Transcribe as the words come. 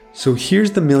So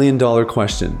here's the million-dollar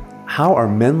question. How are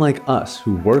men like us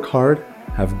who work hard,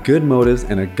 have good motives,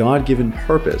 and a God-given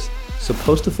purpose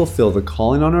supposed to fulfill the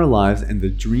calling on our lives and the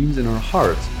dreams in our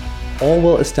hearts, all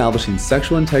while establishing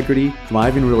sexual integrity,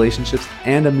 thriving relationships,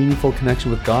 and a meaningful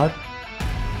connection with God?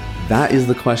 That is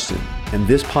the question, and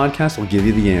this podcast will give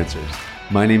you the answers.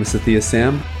 My name is Sathya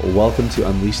Sam. Welcome to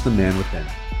Unleash the Man Within.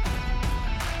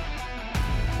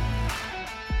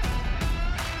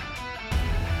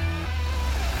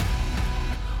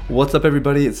 What's up,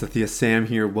 everybody? It's Sathya Sam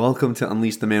here. Welcome to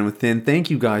Unleash the Man Within. Thank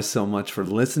you guys so much for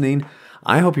listening.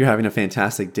 I hope you're having a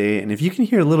fantastic day. And if you can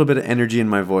hear a little bit of energy in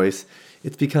my voice,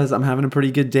 it's because I'm having a pretty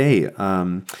good day.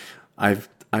 I've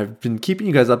been keeping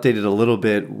you guys updated a little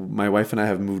bit. My wife and I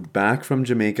have moved back from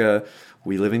Jamaica.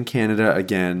 We live in Canada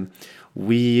again.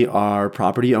 We are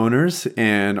property owners,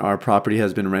 and our property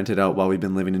has been rented out while we've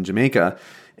been living in Jamaica.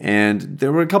 And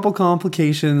there were a couple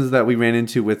complications that we ran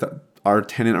into with our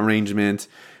tenant arrangement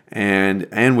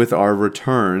and with our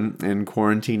return and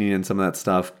quarantining and some of that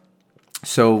stuff.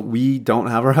 So we don't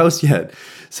have our house yet.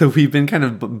 So we've been kind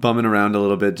of bumming around a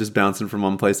little bit, just bouncing from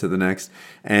one place to the next.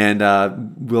 And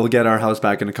we'll get our house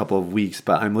back in a couple of weeks.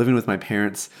 But I'm living with my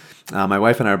parents. My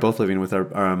wife and I are both living with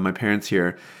my parents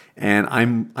here. And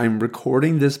I'm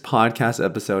recording this podcast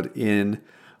episode in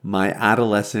my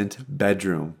adolescent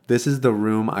bedroom. This is the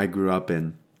room I grew up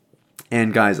in.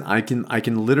 And guys, I can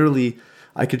literally,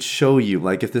 I could show you,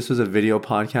 like if this was a video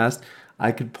podcast,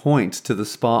 I could point to the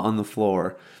spot on the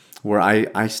floor where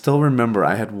I still remember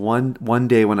I had one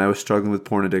day when I was struggling with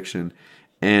porn addiction,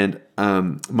 and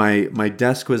my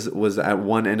desk was at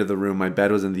one end of the room, my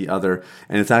bed was in the other,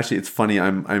 and it's funny,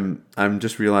 I'm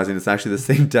just realizing it's actually the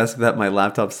same desk that my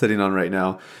laptop's sitting on right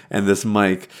now, and this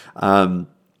mic.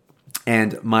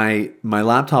 And my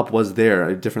laptop was there,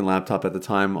 a different laptop at the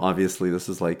time. Obviously, this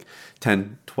is like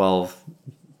 10, 12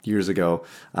 years ago,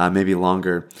 maybe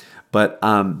longer. But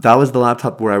that was the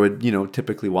laptop where I would,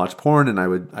 typically watch porn, and I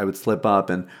would slip up.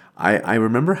 And I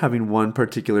remember having one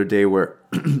particular day where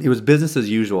it was business as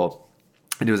usual,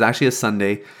 and it was actually a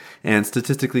Sunday. And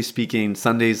statistically speaking,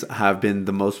 Sundays have been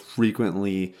the most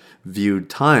frequently viewed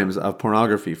times of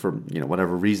pornography for,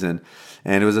 whatever reason.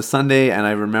 And it was a Sunday, and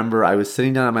I remember I was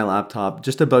sitting down at my laptop,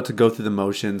 just about to go through the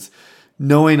motions,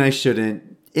 knowing I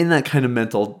shouldn't, in that kind of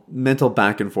mental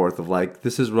back and forth of like,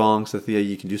 this is wrong, Sathya,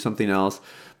 you can do something else.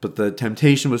 But the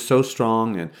temptation was so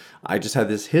strong, and I just had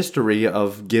this history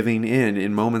of giving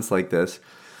in moments like this.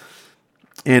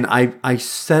 And I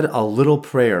said a little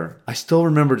prayer. I still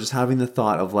remember just having the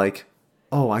thought of like,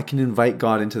 oh, I can invite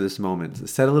God into this moment. I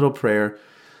said a little prayer,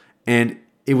 and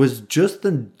it was just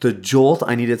the jolt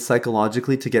I needed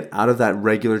psychologically to get out of that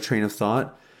regular train of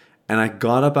thought. And I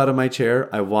got up out of my chair,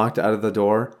 I walked out of the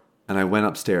door, and I went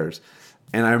upstairs.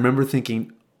 And I remember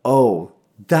thinking, oh,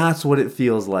 that's what it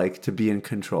feels like to be in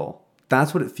control.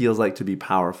 That's what it feels like to be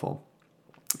powerful.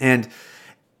 And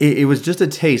it was just a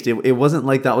taste. It wasn't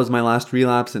like that was my last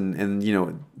relapse and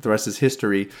the rest is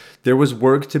history. There was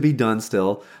work to be done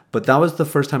still, but that was the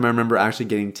first time I remember actually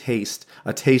getting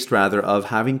a taste of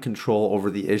having control over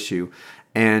the issue.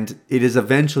 And it is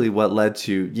eventually what led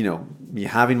to, me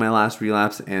having my last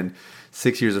relapse and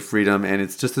 6 years of freedom. And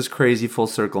it's just this crazy full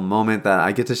circle moment that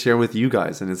I get to share with you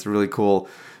guys. And it's really cool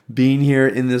being here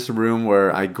in this room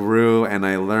where I grew and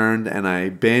I learned and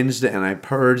I binged and I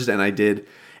purged and I did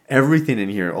everything in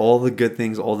here, all the good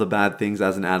things, all the bad things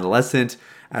as an adolescent,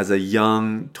 as a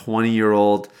young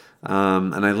 20-year-old.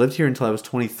 And I lived here until I was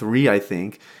 23, I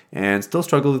think, and still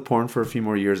struggled with porn for a few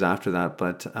more years after that.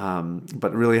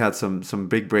 But really had some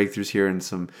big breakthroughs here and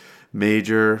some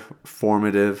major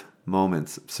formative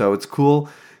moments. So it's cool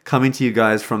coming to you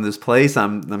guys from this place.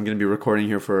 I'm going to be recording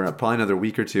here for probably another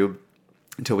week or two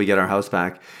until we get our house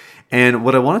back. And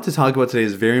what I wanted to talk about today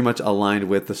is very much aligned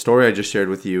with the story I just shared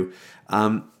with you.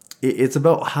 It's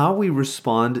about how we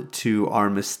respond to our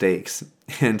mistakes.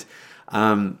 And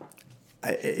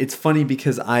it's funny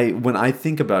because when I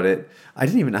think about it, I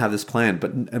didn't even have this plan,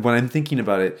 but when I'm thinking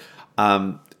about it,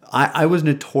 I was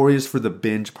notorious for the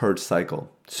binge purge cycle.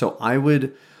 So I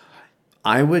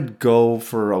would go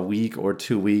for a week or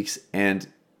 2 weeks, and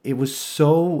it was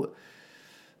so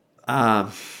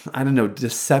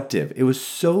deceptive. It was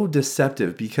so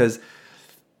deceptive because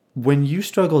when you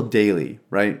struggle daily,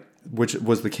 right, which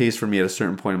was the case for me at a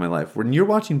certain point in my life, when you're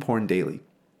watching porn daily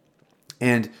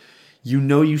and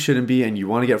you shouldn't be and you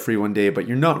want to get free one day, but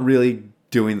you're not really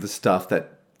doing the stuff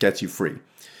that gets you free.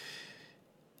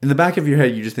 In the back of your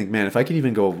head, you just think, man, if I could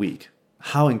even go a week,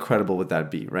 how incredible would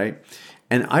that be, right?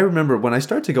 And I remember when I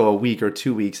started to go a week or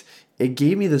 2 weeks, it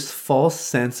gave me this false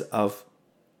sense of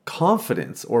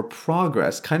confidence or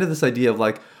progress, kind of this idea of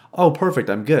like, oh, perfect,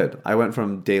 I'm good. I went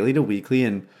from daily to weekly,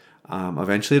 and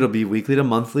eventually it'll be weekly to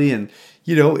monthly, and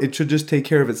it should just take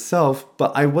care of itself.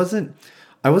 But I wasn't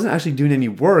actually doing any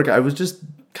work. I was just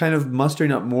kind of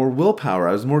mustering up more willpower.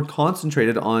 I was more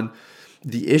concentrated on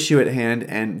the issue at hand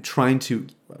and trying to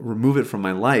remove it from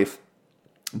my life.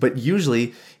 But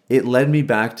usually it led me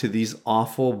back to these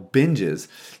awful binges,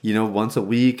 once a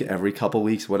week, every couple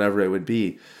weeks, whatever it would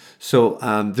be. So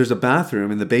there's a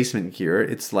bathroom in the basement here.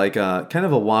 It's like a kind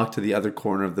of a walk to the other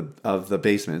corner of the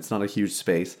basement. It's not a huge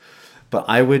space. But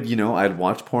I'd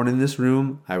watch porn in this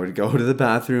room. I would go to the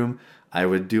bathroom. I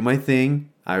would do my thing.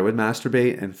 I would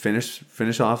masturbate and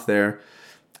finish off there.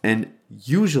 And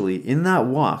usually in that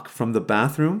walk from the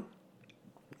bathroom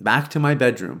back to my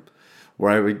bedroom,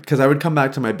 because I would come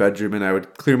back to my bedroom and I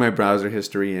would clear my browser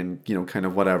history and, kind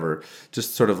of whatever,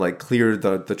 just sort of like clear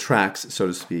the tracks, so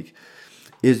to speak,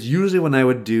 is usually when I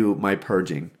would do my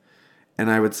purging.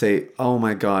 And I would say, oh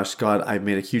my gosh, God, I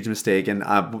made a huge mistake. And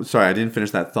sorry, I didn't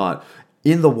finish that thought.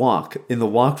 In the walk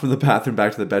from the bathroom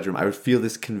back to the bedroom, I would feel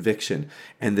this conviction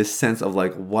and this sense of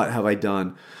like, what have I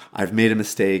done? I've made a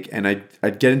mistake. And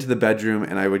I'd get into the bedroom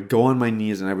and I would go on my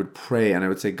knees and I would pray and I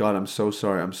would say, God, I'm so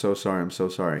sorry. I'm so sorry. I'm so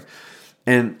sorry.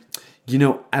 And,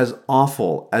 as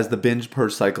awful as the binge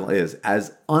purge cycle is,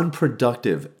 as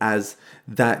unproductive as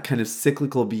that kind of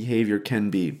cyclical behavior can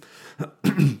be,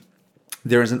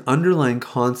 there is an underlying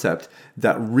concept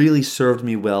that really served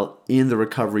me well in the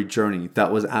recovery journey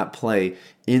that was at play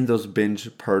in those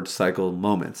binge purge cycle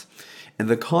moments. And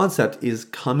the concept is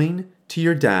coming to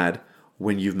your dad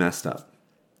when you've messed up.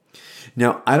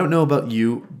 Now, I don't know about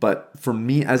you, but for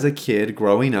me as a kid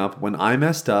growing up, when I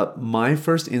messed up, my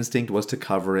first instinct was to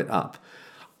cover it up.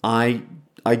 I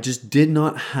just did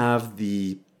not have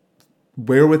the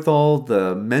wherewithal,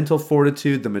 the mental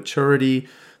fortitude, the maturity,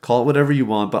 call it whatever you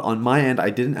want, but on my end,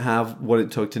 I didn't have what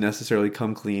it took to necessarily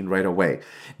come clean right away.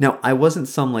 Now, I wasn't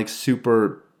some like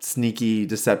super sneaky,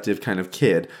 deceptive kind of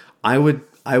kid. I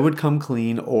would come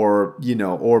clean, or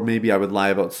maybe I would lie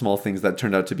about small things that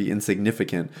turned out to be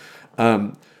insignificant.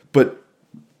 But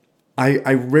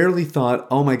I rarely thought,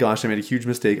 oh my gosh, I made a huge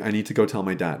mistake. I need to go tell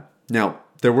my dad. Now,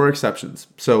 there were exceptions.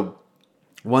 So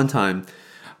one time,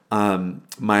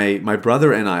 my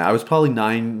brother and I was probably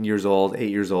 9 years old, 8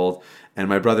 years old, and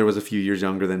my brother was a few years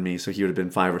younger than me, so he would have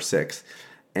been 5 or 6.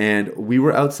 And we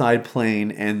were outside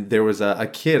playing, and there was a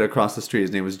kid across the street.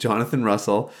 His name was Jonathan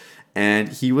Russell, and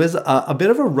he was a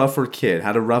bit of a rougher kid,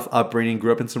 had a rough upbringing,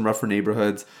 grew up in some rougher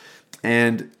neighborhoods,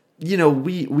 and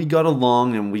we got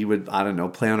along, and we would, I don't know,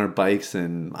 play on our bikes,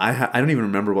 and I don't even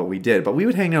remember what we did, but we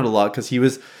would hang out a lot because he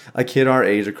was a kid our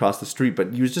age across the street,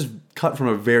 but he was just cut from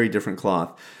a very different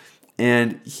cloth.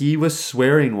 And he was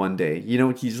swearing one day.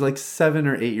 He's like 7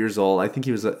 or 8 years old. I think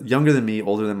he was younger than me,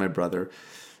 older than my brother.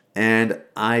 And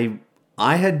I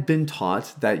had been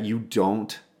taught that you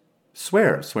don't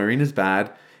swear. Swearing is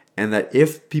bad. And that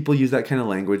if people use that kind of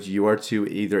language, you are to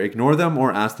either ignore them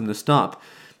or ask them to stop.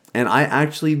 And I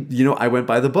actually, I went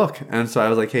by the book. And so I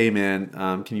was like, hey,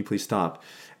 man, can you please stop?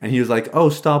 And he was like, oh,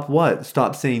 stop what?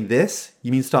 Stop saying this?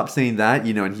 You mean stop saying that?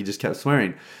 And he just kept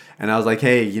swearing. And I was like,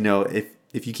 hey,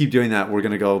 if you keep doing that, we're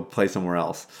going to go play somewhere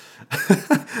else.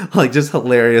 Like just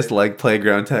hilarious, like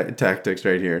playground tactics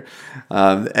right here.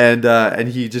 And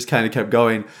he just kind of kept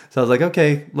going. So I was like,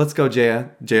 okay, let's go, Jaya.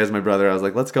 Jaya's my brother. I was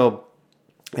like, let's go.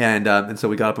 And so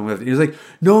we got up and went. He was like,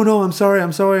 no, I'm sorry.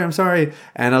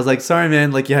 And I was like, sorry,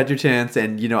 man, like you had your chance.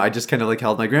 And, I just kind of like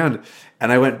held my ground.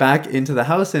 And I went back into the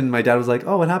house and my dad was like,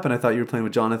 oh, what happened? I thought you were playing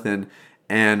with Jonathan.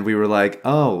 And we were like,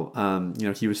 oh,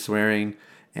 he was swearing.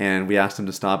 And we asked him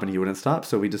to stop and he wouldn't stop.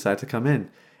 So we decided to come in.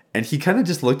 And he kind of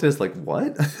just looked at us like,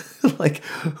 what? Like,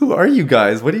 who are you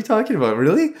guys? What are you talking about?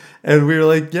 Really? And we were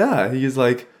like, yeah. He was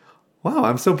like, wow,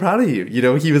 I'm so proud of you.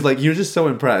 He was like, you're just so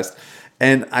impressed.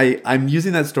 And I'm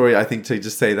using that story, I think, to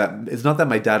just say that it's not that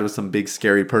my dad was some big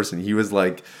scary person. He was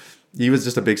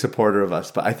just a big supporter of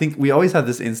us. But I think we always have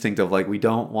this instinct of like, we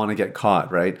don't want to get caught,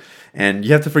 right? And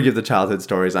you have to forgive the childhood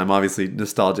stories. I'm obviously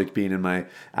nostalgic being in my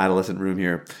adolescent room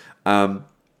here.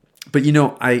 But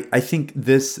I think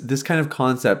this kind of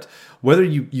concept, whether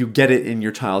you get it in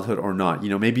your childhood or not,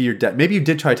 maybe you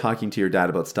did try talking to your dad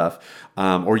about stuff,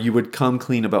 or you would come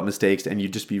clean about mistakes and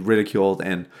you'd just be ridiculed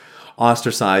and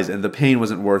ostracized and the pain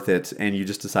wasn't worth it, and you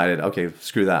just decided, okay,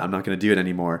 screw that, I'm not going to do it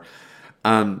anymore.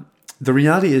 The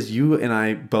reality is you and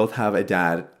I both have a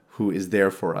dad who is there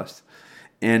for us.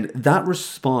 And that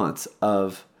response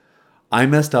of, I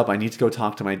messed up, I need to go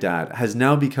talk to my dad, has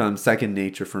now become second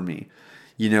nature for me.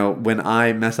 When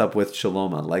I mess up with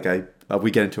Shaloma, like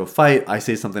we get into a fight, I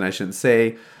say something I shouldn't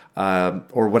say,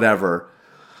 or whatever,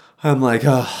 I'm like,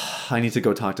 oh, I need to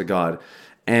go talk to God.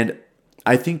 And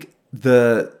I think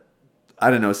I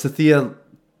don't know, Sathya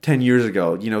 10 years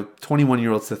ago,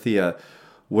 21-year-old Sathya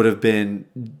would have been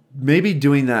maybe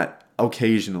doing that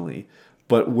occasionally,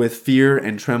 but with fear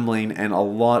and trembling and a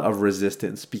lot of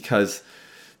resistance, because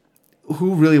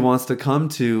who really wants to come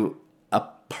to a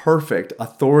perfect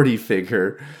authority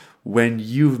figure when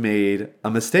you've made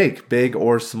a mistake, big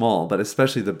or small, but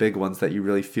especially the big ones that you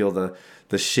really feel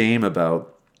the shame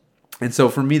about? And so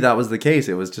for me, that was the case.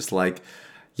 It was just like,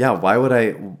 yeah, why would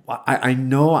I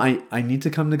know I need to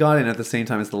come to God, and at the same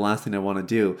time, it's the last thing I want to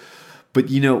do. But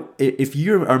if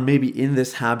you are maybe in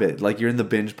this habit, like you're in the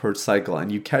binge purge cycle, and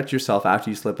you catch yourself after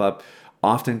you slip up,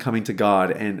 often coming to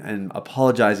God and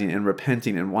apologizing and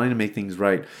repenting and wanting to make things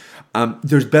right,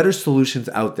 there's better solutions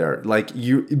out there. Like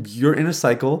you're in a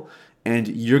cycle, and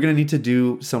you're going to need to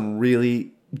do some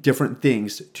really different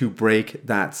things to break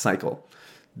that cycle.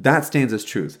 That stands as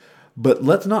truth. But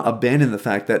let's not abandon the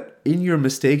fact that in your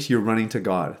mistakes, you're running to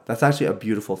God. That's actually a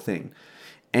beautiful thing.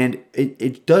 And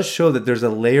it does show that there's a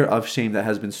layer of shame that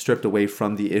has been stripped away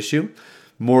from the issue.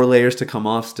 More layers to come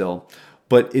off still.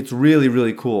 But it's really,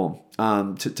 really cool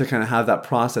to kind of have that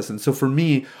process. And so for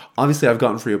me, obviously, I've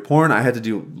gotten free of porn. I had to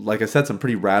do, like I said, some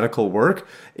pretty radical work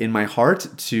in my heart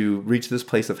to reach this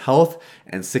place of health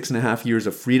and 6.5 years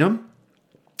of freedom.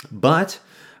 But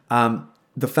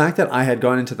the fact that I had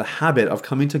gone into the habit of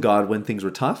coming to God when things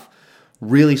were tough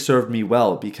really served me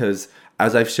well, because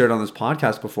as I've shared on this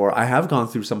podcast before, I have gone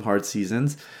through some hard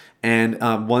seasons, and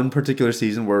one particular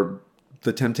season where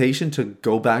the temptation to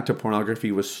go back to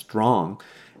pornography was strong,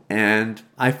 and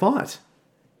I fought,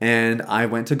 and I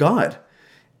went to God,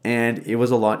 and it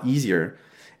was a lot easier.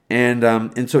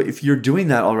 And so if you're doing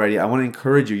that already, I want to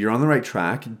encourage you. You're on the right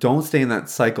track. Don't stay in that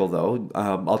cycle, though.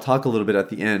 I'll talk a little bit at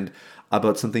the end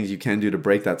about some things you can do to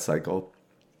break that cycle.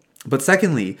 But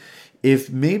secondly, if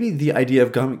maybe the idea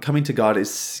of coming to God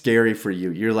is scary for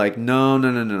you, you're like,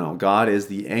 no. God is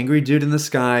the angry dude in the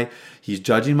sky. He's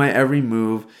judging my every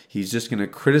move. He's just going to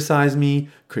criticize me,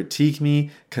 critique me,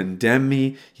 condemn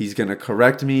me. He's going to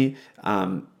correct me.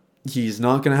 He's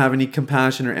not going to have any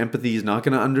compassion or empathy. He's not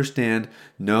going to understand.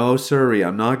 No, sorry,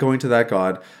 I'm not going to that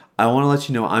God. I want to let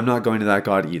you know I'm not going to that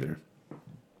God either.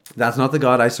 That's not the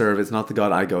God I serve. It's not the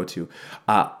God I go to.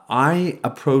 I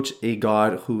approach a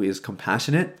God who is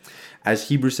compassionate. As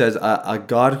Hebrews says, a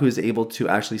God who is able to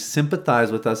actually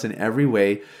sympathize with us in every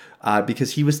way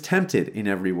because he was tempted in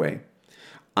every way.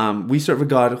 We serve a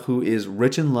God who is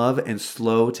rich in love and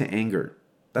slow to anger.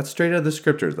 That's straight out of the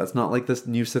scriptures. That's not like this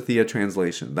New Sathya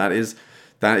translation. That is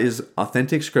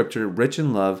authentic scripture, rich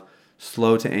in love,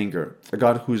 slow to anger. A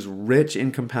God who's rich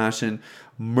in compassion,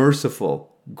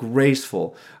 merciful,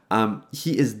 graceful.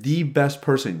 He is the best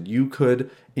person you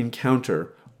could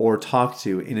encounter or talk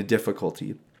to in a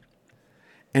difficulty.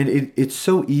 And it's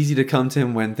so easy to come to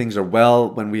him when things are well,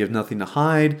 when we have nothing to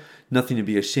hide, nothing to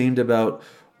be ashamed about.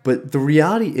 But the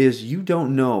reality is you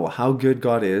don't know how good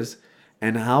God is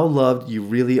and how loved you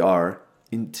really are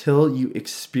until you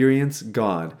experience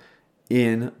God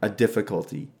in a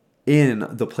difficulty, in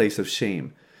the place of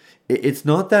shame. It's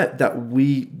not that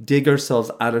we dig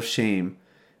ourselves out of shame,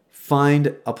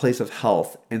 find a place of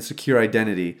health and secure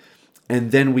identity,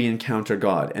 and then we encounter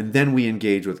God, and then we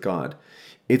engage with God.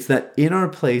 It's that in our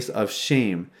place of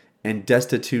shame and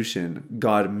destitution,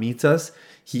 God meets us,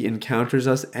 he encounters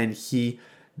us, and he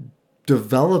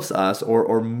develops us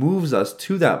or moves us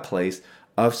to that place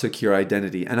of secure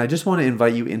identity. And I just want to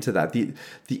invite you into that. The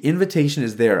invitation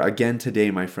is there again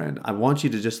today, my friend. I want you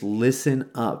to just listen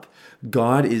up.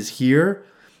 God is here.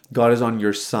 God is on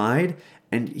your side.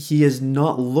 And he is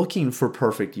not looking for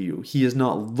perfect you. He is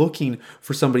not looking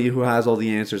for somebody who has all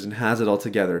the answers and has it all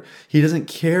together. He doesn't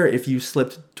care if you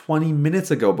slipped 20 minutes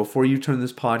ago before you turned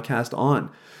this podcast on.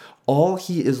 All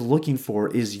he is looking for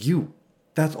is you.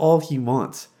 That's all he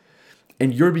wants.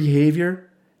 And your behavior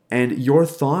and your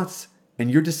thoughts and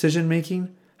your decision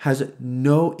making has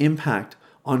no impact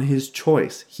on his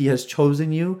choice. He has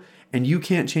chosen you, and you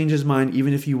can't change his mind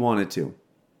even if you wanted to.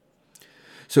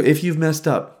 So if you've messed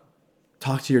up,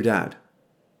 talk to your dad.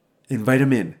 Invite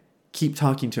him in. Keep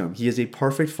talking to him. He is a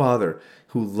perfect father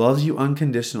who loves you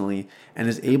unconditionally and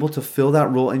is able to fill that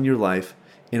role in your life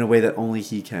in a way that only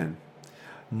he can.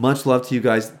 Much love to you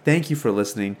guys. Thank you for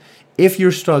listening. If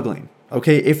you're struggling,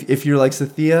 okay, if you're like,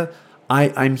 Sathya,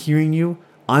 I'm hearing you.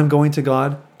 I'm going to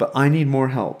God, but I need more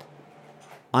help.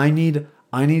 I need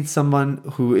someone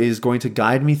who is going to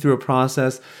guide me through a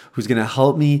process, who's going to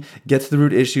help me get to the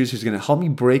root issues, who's going to help me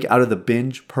break out of the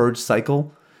binge purge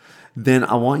cycle. Then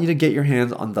I want you to get your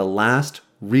hands on The Last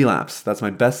Relapse. That's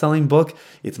my best-selling book.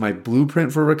 It's my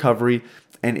blueprint for recovery.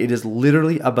 And it is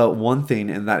literally about one thing,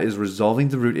 and that is resolving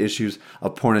the root issues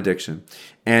of porn addiction.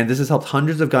 And this has helped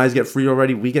hundreds of guys get free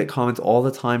already. We get comments all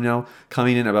the time now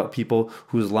coming in about people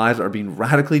whose lives are being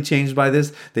radically changed by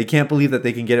this. They can't believe that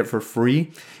they can get it for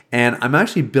free. And I'm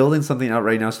actually building something out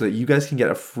right now so that you guys can get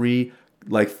a free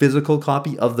physical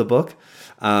copy of the book.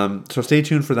 So stay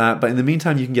tuned for that. But in the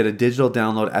meantime, you can get a digital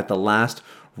download at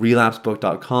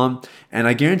thelast.relapsebook.com. And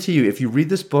I guarantee you, if you read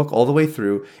this book all the way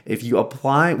through, if you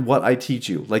apply what I teach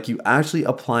you, like you actually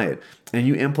apply it and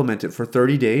you implement it for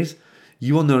 30 days,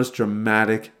 you will notice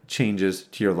dramatic changes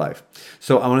to your life.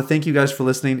 So I want to thank you guys for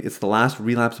listening. It's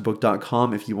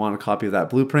thelast.relapsebook.com if you want a copy of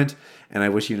that blueprint. And I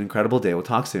wish you an incredible day. We'll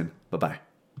talk soon. Bye-bye.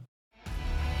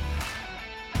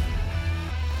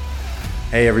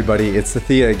 Hey everybody, it's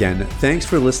Sathya again. Thanks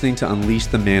for listening to Unleash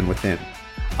the Man Within.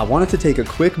 I wanted to take a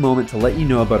quick moment to let you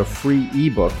know about a free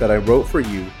ebook that I wrote for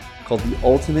you called The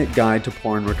Ultimate Guide to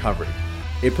Porn Recovery.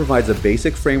 It provides a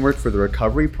basic framework for the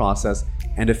recovery process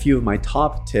and a few of my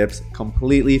top tips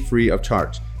completely free of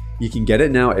charge. You can get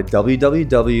it now at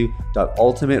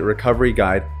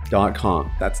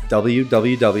www.ultimaterecoveryguide.com. That's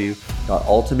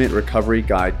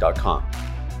www.ultimaterecoveryguide.com.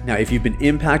 Now, if you've been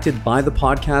impacted by the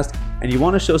podcast and you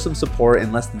want to show some support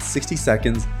in less than 60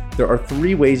 seconds, there are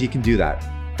 3 ways you can do that.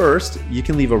 First, you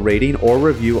can leave a rating or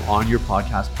review on your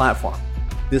podcast platform.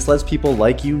 This lets people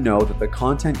like you know that the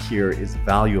content here is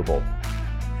valuable.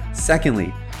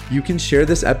 Secondly, you can share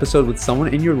this episode with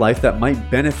someone in your life that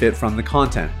might benefit from the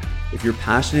content. If you're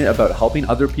passionate about helping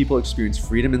other people experience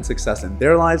freedom and success in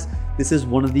their lives, this is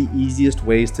one of the easiest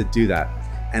ways to do that.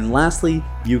 And lastly,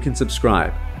 you can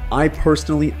subscribe. I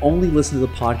personally only listen to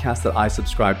the podcast that I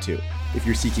subscribe to. If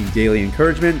you're seeking daily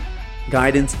encouragement,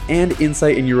 guidance, and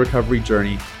insight in your recovery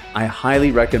journey, I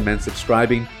highly recommend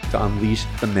subscribing to Unleash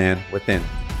the Man Within.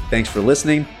 Thanks for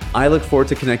listening. I look forward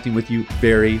to connecting with you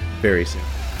very, very soon.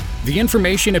 The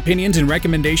information, opinions, and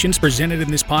recommendations presented in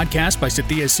this podcast by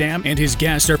Sathya Sam and his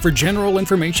guests are for general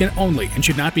information only and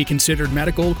should not be considered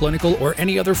medical, clinical, or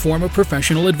any other form of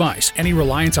professional advice. Any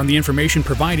reliance on the information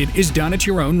provided is done at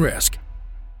your own risk.